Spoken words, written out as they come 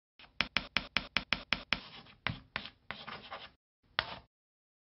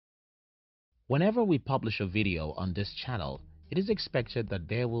Whenever we publish a video on this channel, it is expected that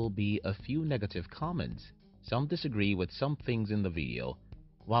there will be a few negative comments. Some disagree with some things in the video,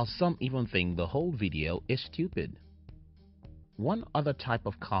 while some even think the whole video is stupid. One other type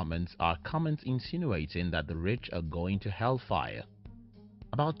of comments are comments insinuating that the rich are going to hellfire.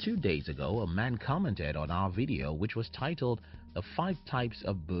 About 2 days ago, a man commented on our video which was titled "The 5 Types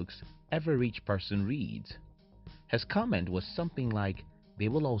of Books Every Rich Person Reads." His comment was something like, "They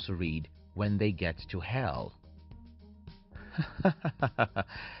will also read when they get to hell."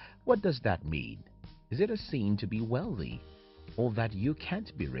 What does that mean? Is it a sin to be wealthy, or that you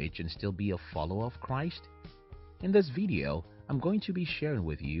can't be rich and still be a follower of Christ? In this video, I'm going to be sharing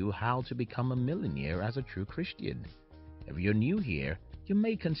with you how to become a millionaire as a true Christian. If you're new here, you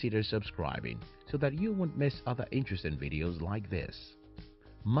may consider subscribing so that you won't miss other interesting videos like this.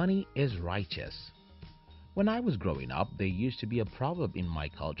 Money is righteous. When I was growing up, there used to be a proverb in my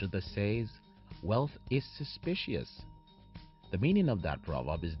culture that says, "Wealth is suspicious." The meaning of that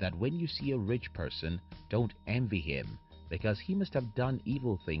proverb is that when you see a rich person, don't envy him because he must have done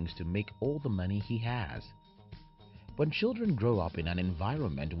evil things to make all the money he has. When children grow up in an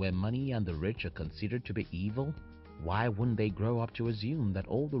environment where money and the rich are considered to be evil, why wouldn't they grow up to assume that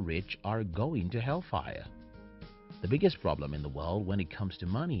all the rich are going to hellfire? The biggest problem in the world when it comes to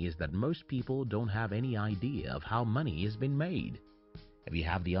money is that most people don't have any idea of how money is being made. If you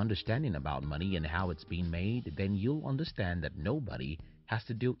have the understanding about money and how it's being made, then you'll understand that nobody has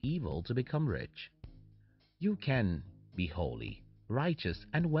to do evil to become rich. You can be holy, righteous,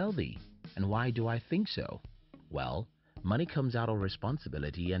 and wealthy. And why do I think so? Well, money comes out of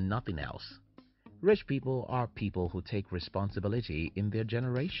responsibility and nothing else. Rich people are people who take responsibility in their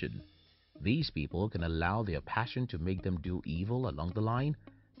generation. These people can allow their passion to make them do evil along the line,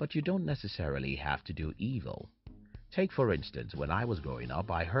 but you don't necessarily have to do evil. Take for instance, when I was growing up,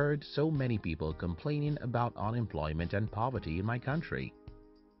 I heard so many people complaining about unemployment and poverty in my country.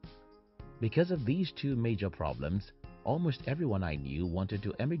 Because of these two major problems, almost everyone I knew wanted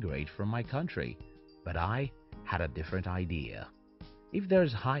to emigrate from my country, but I had a different idea. If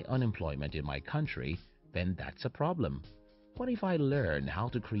there's high unemployment in my country, then that's a problem. What if I learn how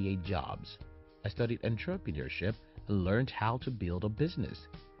to create jobs? I studied entrepreneurship and learned how to build a business.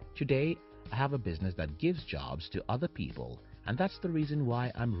 Today, I have a business that gives jobs to other people, and that's the reason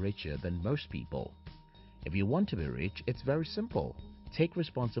why I'm richer than most people. If you want to be rich, it's very simple. Take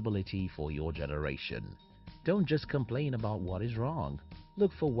responsibility for your generation. Don't just complain about what is wrong.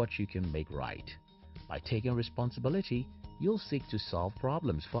 Look for what you can make right. By taking responsibility, you'll seek to solve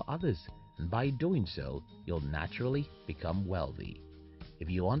problems for others, and by doing so, you'll naturally become wealthy. If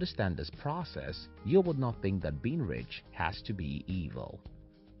you understand this process, you would not think that being rich has to be evil.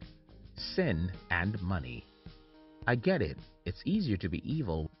 Sin and money. I get it. It's easier to be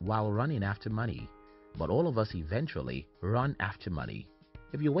evil while running after money, but all of us eventually run after money.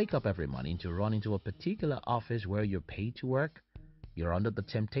 If you wake up every morning to run into a particular office where you're paid to work, you're under the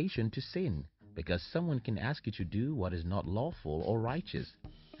temptation to sin because someone can ask you to do what is not lawful or righteous,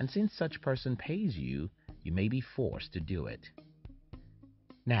 and since such person pays you, you may be forced to do it.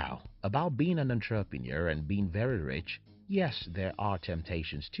 Now, about being an entrepreneur and being very rich, yes, there are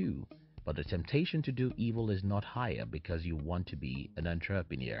temptations too, but the temptation to do evil is not higher because you want to be an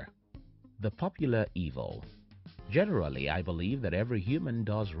entrepreneur. The popular evil. Generally, I believe that every human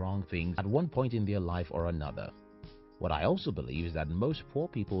does wrong things at one point in their life or another. What I also believe is that most poor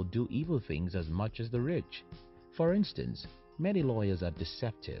people do evil things as much as the rich. For instance, many lawyers are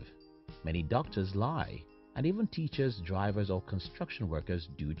deceptive, many doctors lie, and even teachers, drivers, or construction workers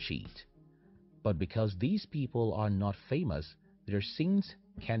do cheat. But because these people are not famous, their sins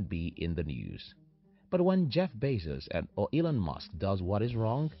can be in the news. But when Jeff Bezos or Elon Musk does what is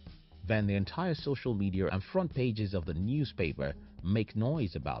wrong, then the entire social media and front pages of the newspaper make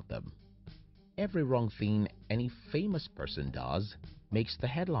noise about them. Every wrong thing any famous person does makes the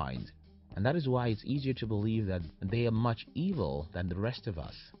headlines, and that is why it's easier to believe that they are much evil than the rest of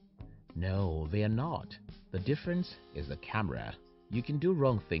us. No, they are not. The difference is the camera. You can do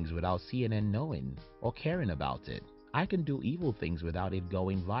wrong things without CNN knowing or caring about it. I can do evil things without it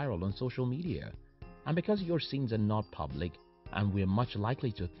going viral on social media. And because your sins are not public, and we're much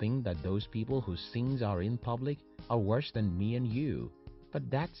likely to think that those people whose sins are in public are worse than me and you. But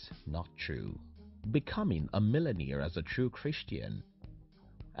that's not true. Becoming a millionaire as a true Christian.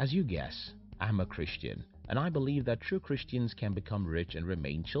 As you guess, I'm a Christian, and I believe that true Christians can become rich and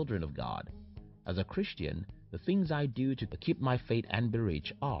remain children of God. As a Christian, the things I do to keep my faith and be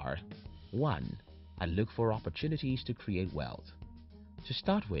rich are: 1. I look for opportunities to create wealth. To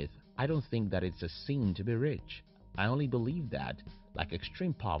start with, I don't think that it's a sin to be rich. I only believe that, like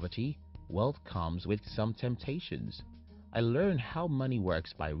extreme poverty, wealth comes with some temptations. I learned how money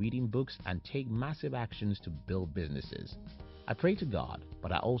works by reading books and take massive actions to build businesses. I pray to God,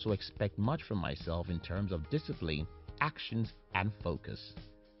 but I also expect much from myself in terms of discipline, actions, and focus.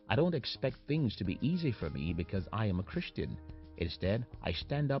 I don't expect things to be easy for me because I am a Christian. Instead, I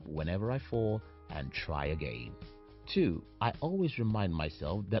stand up whenever I fall and try again. 2. I always remind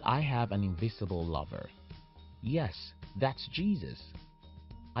myself that I have an invisible lover. Yes, that's Jesus.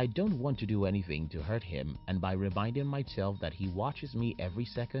 I don't want to do anything to hurt him, and by reminding myself that he watches me every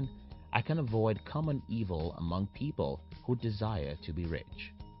second, I can avoid common evil among people who desire to be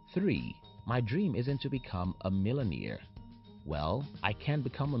rich. 3. My dream isn't to become a millionaire. Well, I can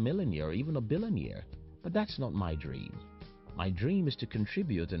become a millionaire or even a billionaire, but that's not my dream. My dream is to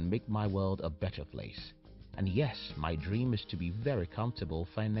contribute and make my world a better place. And yes, my dream is to be very comfortable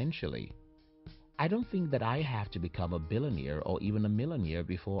financially. I don't think that I have to become a billionaire or even a millionaire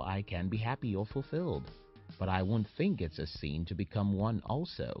before I can be happy or fulfilled. But I won't think it's a sin to become one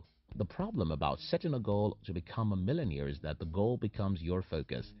also. The problem about setting a goal to become a millionaire is that the goal becomes your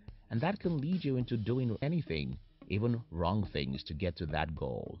focus, and that can lead you into doing anything, even wrong things, to get to that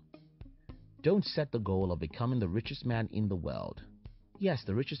goal. Don't set the goal of becoming the richest man in the world. Yes,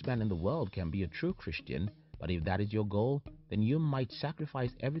 the richest man in the world can be a true Christian, but if that is your goal, then you might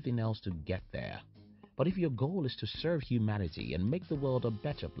sacrifice everything else to get there. But if your goal is to serve humanity and make the world a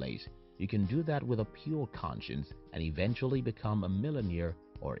better place, you can do that with a pure conscience and eventually become a millionaire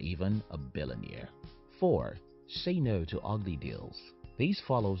or even a billionaire. 4. Say no to ugly deals. This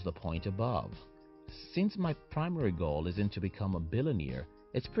follows the point above. Since my primary goal isn't to become a billionaire,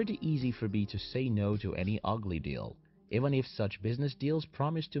 it's pretty easy for me to say no to any ugly deal, even if such business deals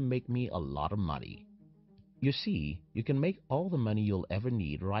promise to make me a lot of money. You see, you can make all the money you'll ever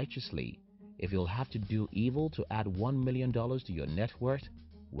need righteously. If you'll have to do evil to add $1 million to your net worth,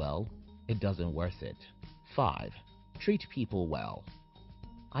 well, it doesn't worth it. 5. Treat people well.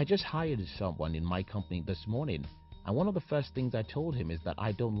 I just hired someone in my company this morning, and one of the first things I told him is that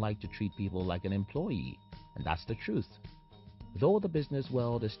I don't like to treat people like an employee, and that's the truth. Though the business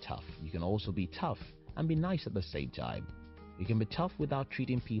world is tough, you can also be tough and be nice at the same time. You can be tough without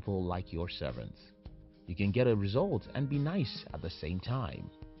treating people like your servants. You can get a result and be nice at the same time.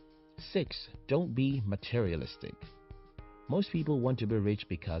 6. Don't be materialistic. Most people want to be rich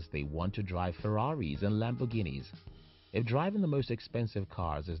because they want to drive Ferraris and Lamborghinis. If driving the most expensive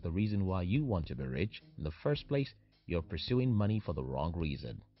cars is the reason why you want to be rich in the first place, you're pursuing money for the wrong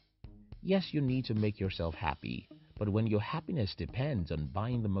reason. Yes, you need to make yourself happy, but when your happiness depends on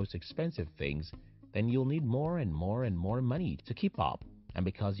buying the most expensive things, then you'll need more and more and more money to keep up. And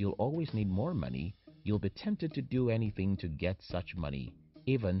because you'll always need more money, you'll be tempted to do anything to get such money,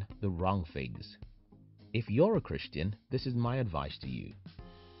 even the wrong things. If you're a Christian, this is my advice to you.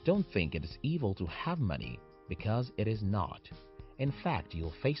 Don't think it is evil to have money, because it is not. In fact,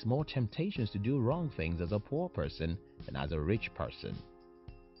 you'll face more temptations to do wrong things as a poor person than as a rich person.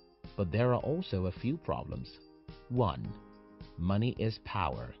 But there are also a few problems. 1. Money is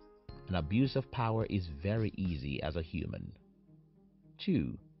power. An abuse of power is very easy as a human.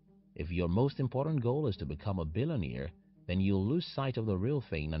 2. If your most important goal is to become a billionaire, then you'll lose sight of the real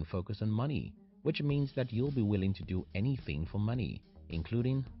thing and focus on money, which means that you'll be willing to do anything for money,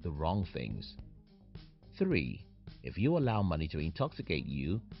 including the wrong things. 3. If you allow money to intoxicate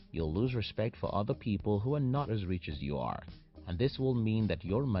you, you'll lose respect for other people who are not as rich as you are, and this will mean that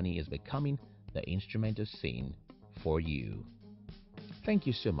your money is becoming the instrument of sin for you. Thank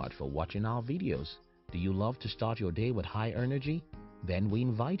you so much for watching our videos. Do you love to start your day with high energy? Then we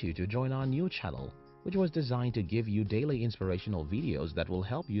invite you to join our new channel, which was designed to give you daily inspirational videos that will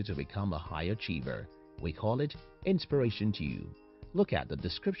help you to become a high achiever. We call it Inspiration Tube. Look at the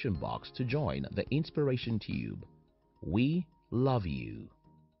description box to join the Inspiration Tube. We love you.